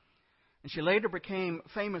 And she later became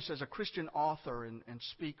famous as a Christian author and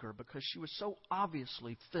speaker because she was so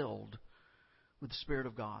obviously filled with the Spirit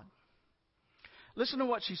of God. Listen to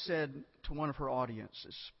what she said to one of her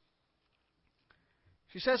audiences.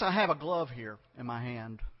 She says, "I have a glove here in my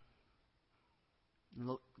hand.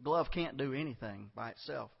 The glove can't do anything by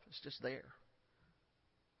itself. It's just there.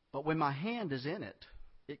 But when my hand is in it,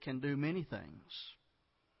 it can do many things.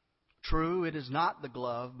 True, it is not the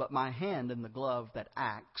glove, but my hand in the glove that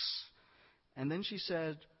acts." And then she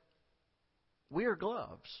said, "We are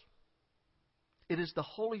gloves. It is the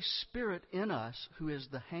Holy Spirit in us who is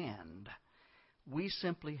the hand. We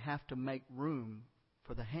simply have to make room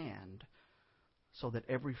for the hand so that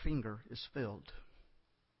every finger is filled."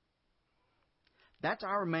 That's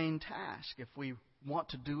our main task if we want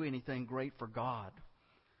to do anything great for God.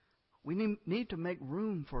 We need to make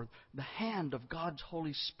room for the hand of God's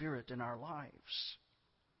Holy Spirit in our lives.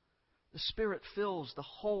 The Spirit fills the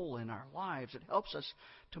hole in our lives. It helps us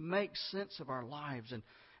to make sense of our lives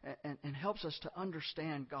and helps us to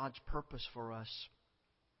understand God's purpose for us.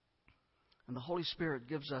 And the Holy Spirit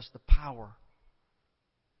gives us the power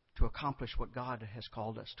to accomplish what God has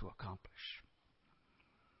called us to accomplish.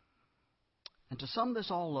 And to sum this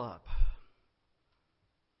all up,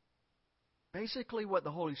 basically what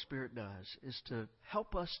the Holy Spirit does is to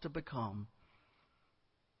help us to become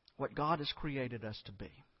what God has created us to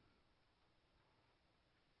be.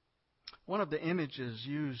 One of the images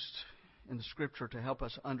used in the Scripture to help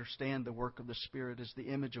us understand the work of the Spirit is the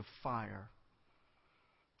image of fire.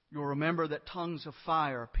 You'll remember that tongues of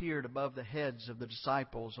fire appeared above the heads of the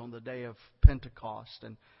disciples on the day of Pentecost.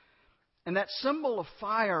 And that symbol of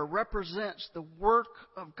fire represents the work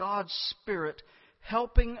of God's Spirit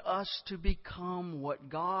helping us to become what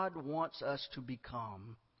God wants us to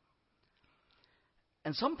become.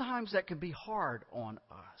 And sometimes that can be hard on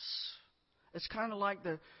us. It's kind of like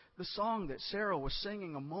the song that Sarah was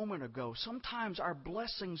singing a moment ago. Sometimes our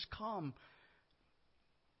blessings come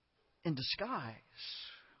in disguise.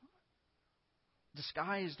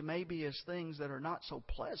 Disguised maybe as things that are not so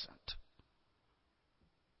pleasant.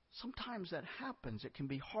 Sometimes that happens. It can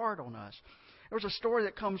be hard on us. There was a story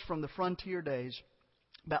that comes from the frontier days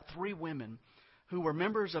about 3 women who were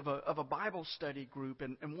members of a Bible study group.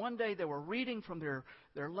 And one day they were reading from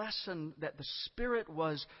their lesson that the Spirit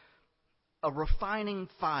was a refining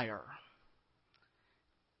fire.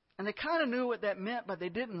 And they kind of knew what that meant, but they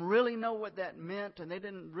didn't really know what that meant, and they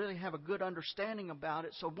didn't really have a good understanding about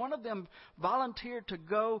it. So one of them volunteered to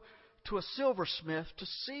go to a silversmith to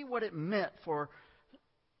see what it meant for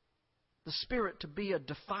the Spirit to be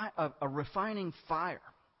a refining fire.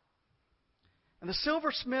 And the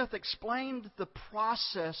silversmith explained the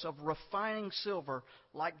process of refining silver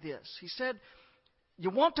like this. He said, you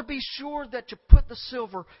want to be sure that you put the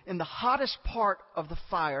silver in the hottest part of the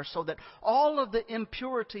fire so that all of the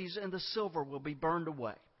impurities in the silver will be burned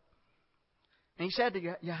away. And he said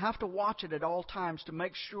you have to watch it at all times to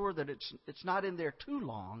make sure that it's not in there too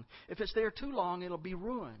long. If it's there too long, it'll be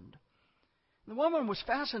ruined. The woman was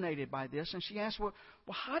fascinated by this, and she asked, well,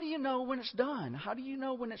 how do you know when it's done? How do you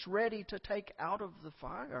know when it's ready to take out of the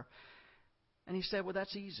fire? And he said, well,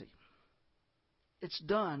 that's easy. It's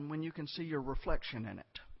done when you can see your reflection in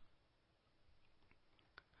it.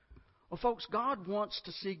 Well, folks, God wants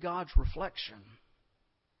to see God's reflection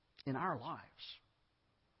in our lives.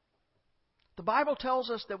 The Bible tells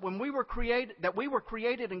us that when we were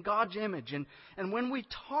created in God's image, and when we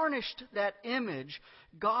tarnished that image,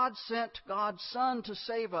 God sent God's Son to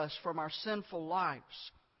save us from our sinful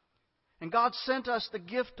lives. And God sent us the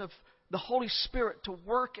gift of the Holy Spirit to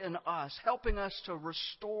work in us, helping us to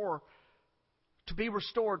be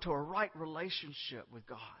restored to a right relationship with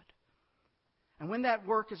God. And when that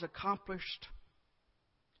work is accomplished,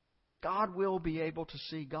 God will be able to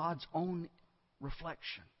see God's own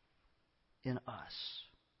reflection in us.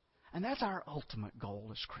 And that's our ultimate goal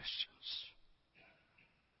as Christians.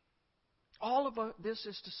 All of this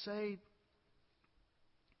is to say,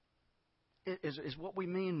 is what we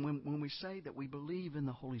mean when we say that we believe in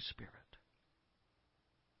the Holy Spirit.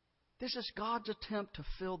 This is God's attempt to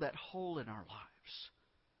fill that hole in our lives.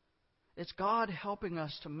 It's God helping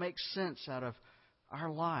us to make sense out of our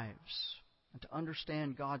lives and to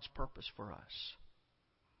understand God's purpose for us.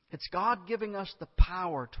 It's God giving us the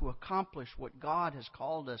power to accomplish what God has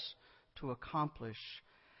called us to accomplish.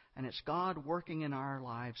 And it's God working in our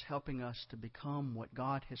lives, helping us to become what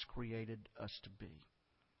God has created us to be.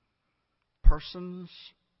 Persons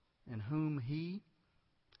in whom He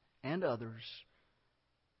and others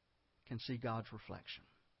can see God's reflection.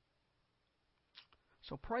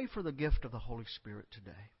 So pray for the gift of the Holy Spirit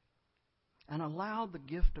today. And allow the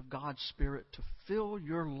gift of God's Spirit to fill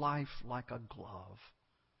your life like a glove,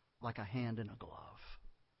 like a hand in a glove.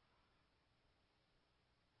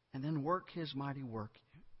 And then work His mighty work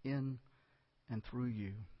in and through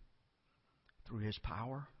you, through His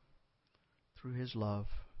power, through His love,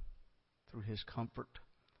 through His comfort,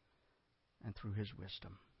 and through His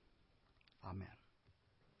wisdom. Amen.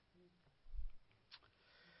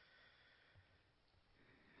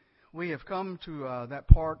 We have come to that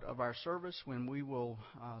part of our service when we will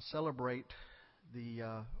celebrate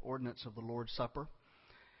the ordinance of the Lord's Supper.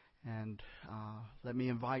 And let me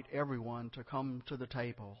invite everyone to come to the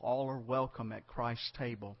table. All are welcome at Christ's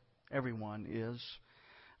table. Everyone is.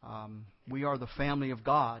 We are the family of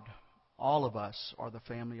God. All of us are the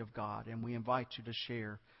family of God. And we invite you to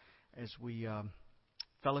share as we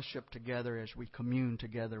fellowship together, as we commune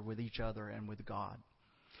together with each other and with God.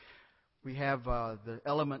 We have the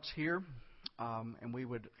elements here, and we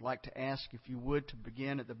would like to ask if you would to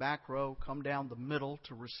begin at the back row, come down the middle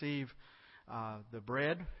to receive the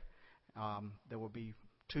bread. There will be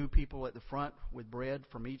two people at the front with bread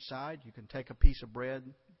from each side. You can take a piece of bread,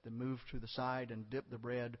 then move to the side and dip the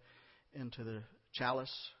bread into the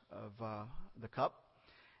chalice of the cup,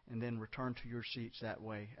 and then return to your seats that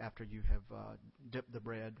way after you have dipped the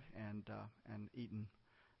bread and eaten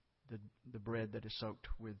the bread that is soaked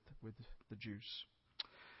with the juice.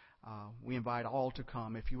 We invite all to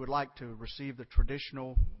come. If you would like to receive the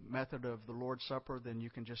traditional method of the Lord's Supper, then you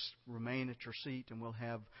can just remain at your seat, and we'll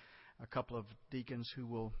have a couple of deacons who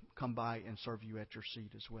will come by and serve you at your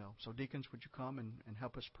seat as well. So deacons, would you come and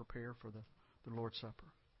help us prepare for the Lord's Supper?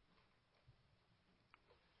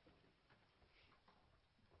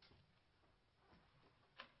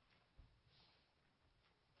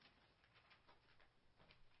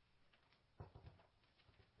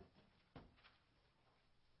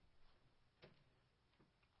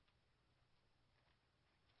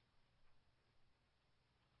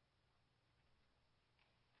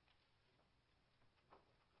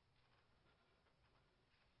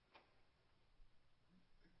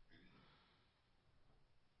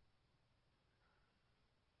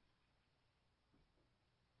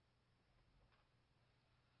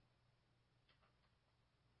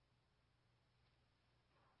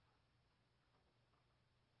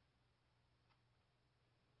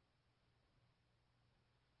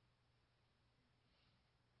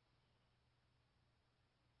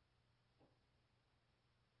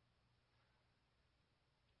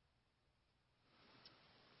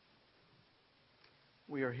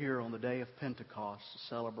 We are here on the day of Pentecost to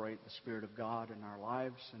celebrate the Spirit of God in our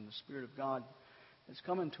lives, and the Spirit of God has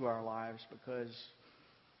come into our lives because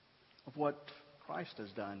of what Christ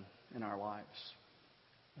has done in our lives.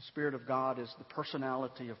 The Spirit of God is the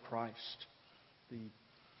personality of Christ,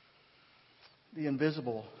 the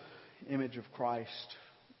invisible image of Christ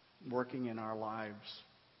working in our lives.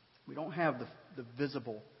 We don't have the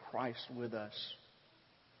visible Christ with us.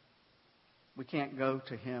 We can't go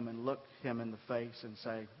to Him and look Him in the face and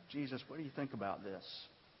say, Jesus, what do you think about this?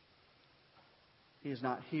 He is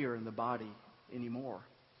not here in the body anymore,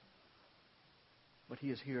 but He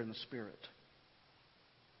is here in the Spirit.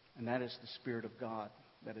 And that is the Spirit of God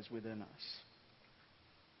that is within us.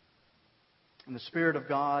 And the Spirit of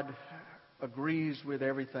God agrees with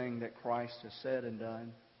everything that Christ has said and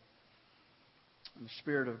done. And the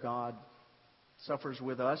Spirit of God suffers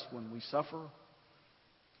with us when we suffer.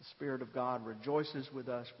 The Spirit of God rejoices with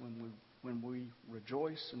us when we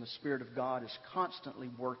rejoice, and the Spirit of God is constantly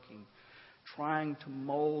working, trying to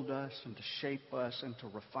mold us and to shape us and to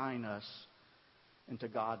refine us into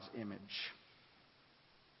God's image.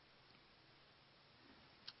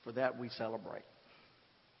 For that we celebrate.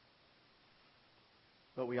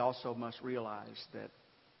 But we also must realize that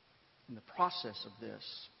in the process of this,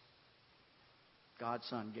 God's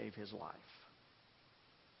Son gave His life.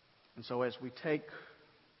 And so as we take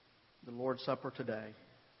the Lord's Supper today,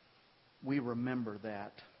 we remember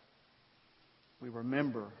that. We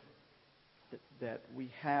remember that we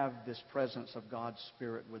have this presence of God's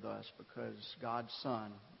Spirit with us because God's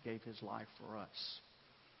Son gave His life for us.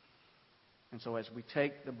 And so as we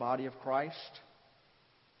take the body of Christ,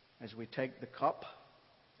 as we take the cup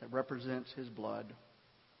that represents His blood,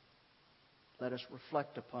 let us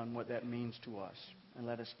reflect upon what that means to us, and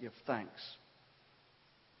let us give thanks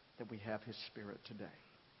that we have His Spirit today.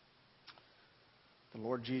 The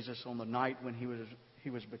Lord Jesus, on the night when He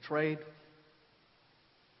was betrayed,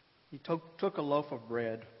 He took a loaf of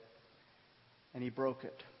bread and He broke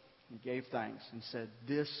it. He gave thanks and said,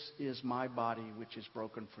 "This is my body which is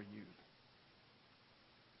broken for you."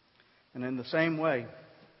 And in the same way,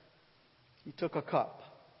 He took a cup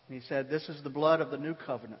and He said, "This is the blood of the new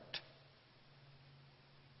covenant."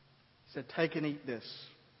 He said, "Take and eat this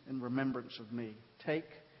in remembrance of me. Take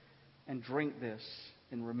and drink this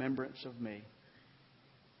in remembrance of me.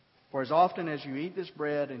 For as often as you eat this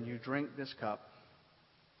bread and you drink this cup,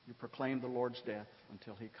 you proclaim the Lord's death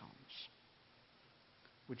until He comes."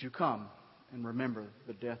 Would you come and remember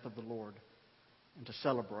the death of the Lord and to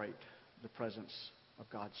celebrate the presence of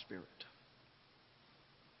God's Spirit?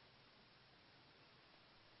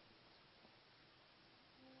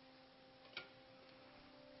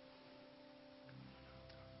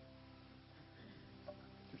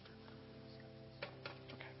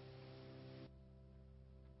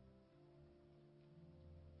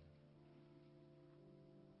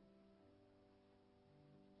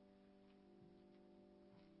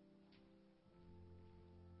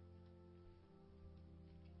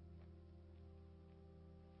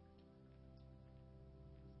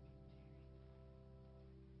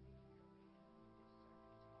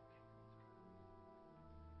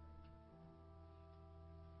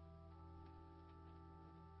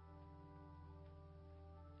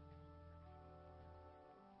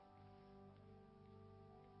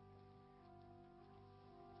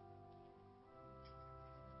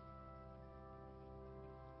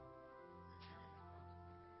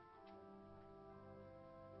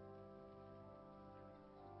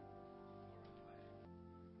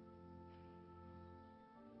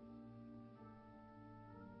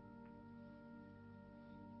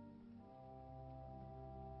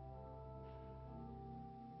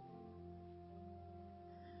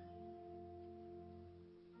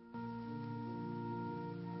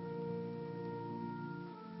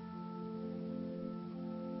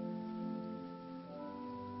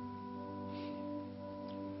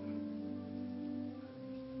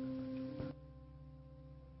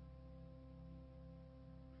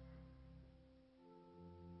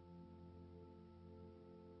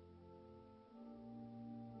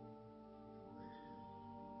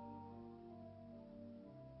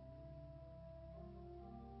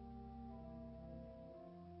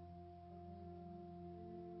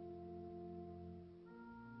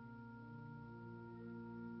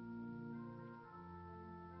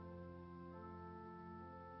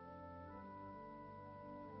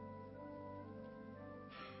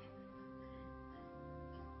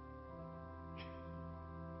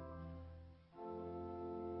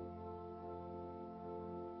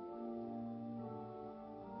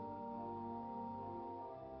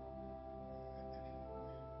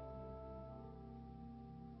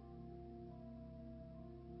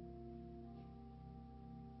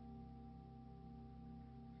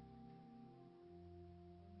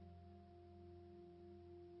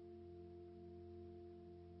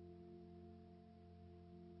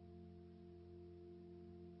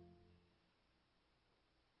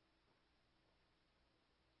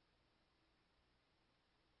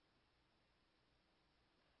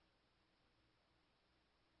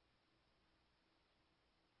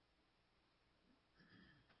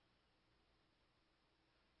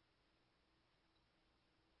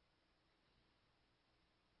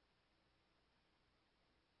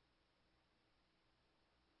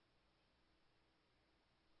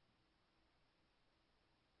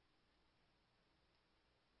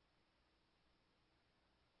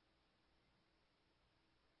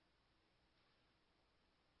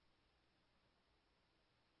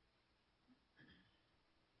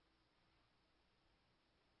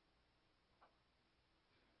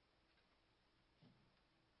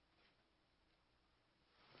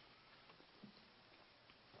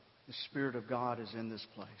 The Spirit of God is in this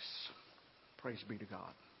place. Praise be to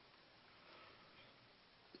God.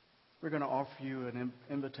 We're going to offer you an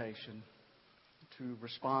invitation to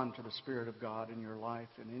respond to the Spirit of God in your life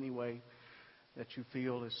in any way that you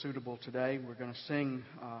feel is suitable today. We're going to sing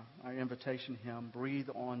our invitation hymn, Breathe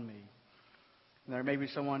on Me. And there may be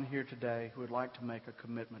someone here today who would like to make a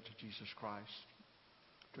commitment to Jesus Christ,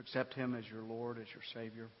 to accept Him as your Lord, as your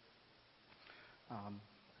Savior,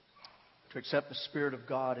 to accept the Spirit of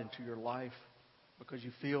God into your life because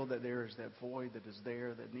you feel that there is that void that is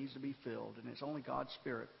there that needs to be filled, and it's only God's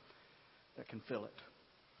Spirit that can fill it.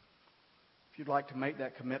 If you'd like to make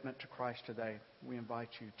that commitment to Christ today, we invite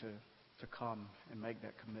you to come and make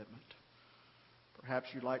that commitment. Perhaps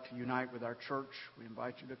you'd like to unite with our church. We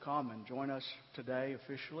invite you to come and join us today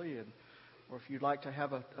officially. Or if you'd like to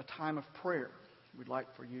have a time of prayer, we'd like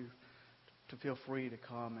for you to feel free to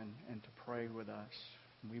come and to pray with us.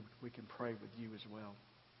 And we can pray with you as well.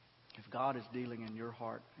 If God is dealing in your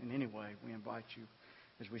heart in any way, we invite you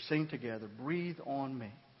as we sing together, Breathe on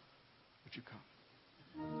Me. Would you come?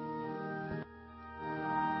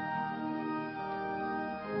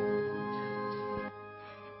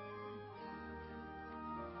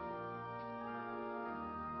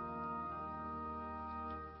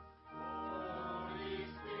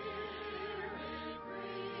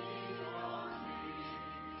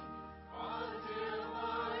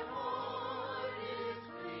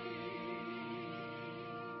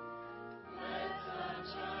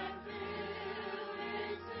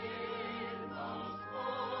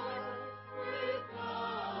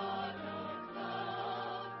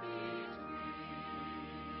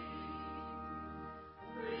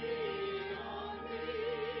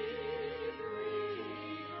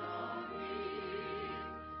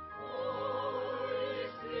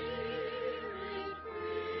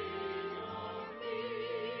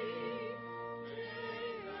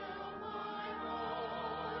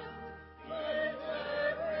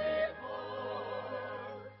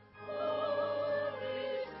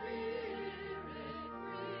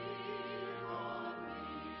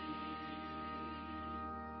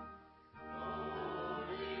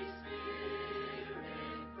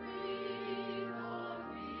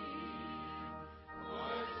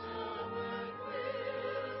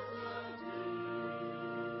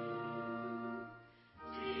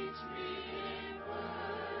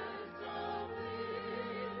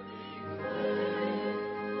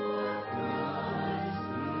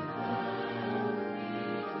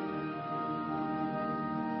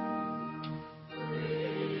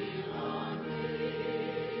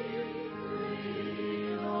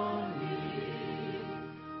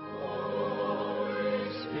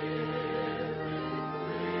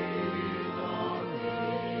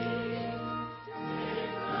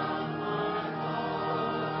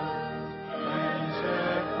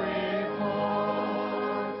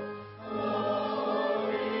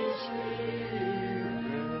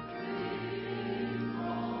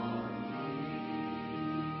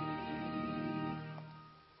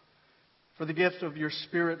 For the gift of your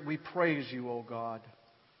Spirit, we praise you, O God.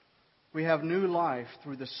 We have new life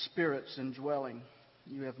through the Spirit's indwelling.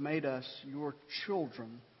 You have made us your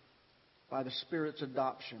children by the Spirit's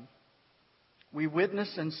adoption. We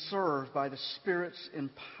witness and serve by the Spirit's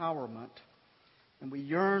empowerment. And we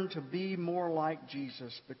yearn to be more like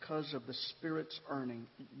Jesus because of the Spirit's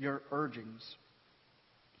your urgings.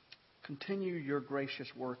 Continue your gracious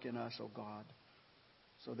work in us, O God,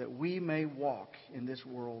 so that we may walk in this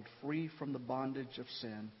world free from the bondage of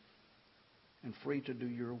sin and free to do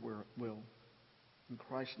your will. In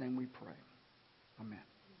Christ's name we pray. Amen.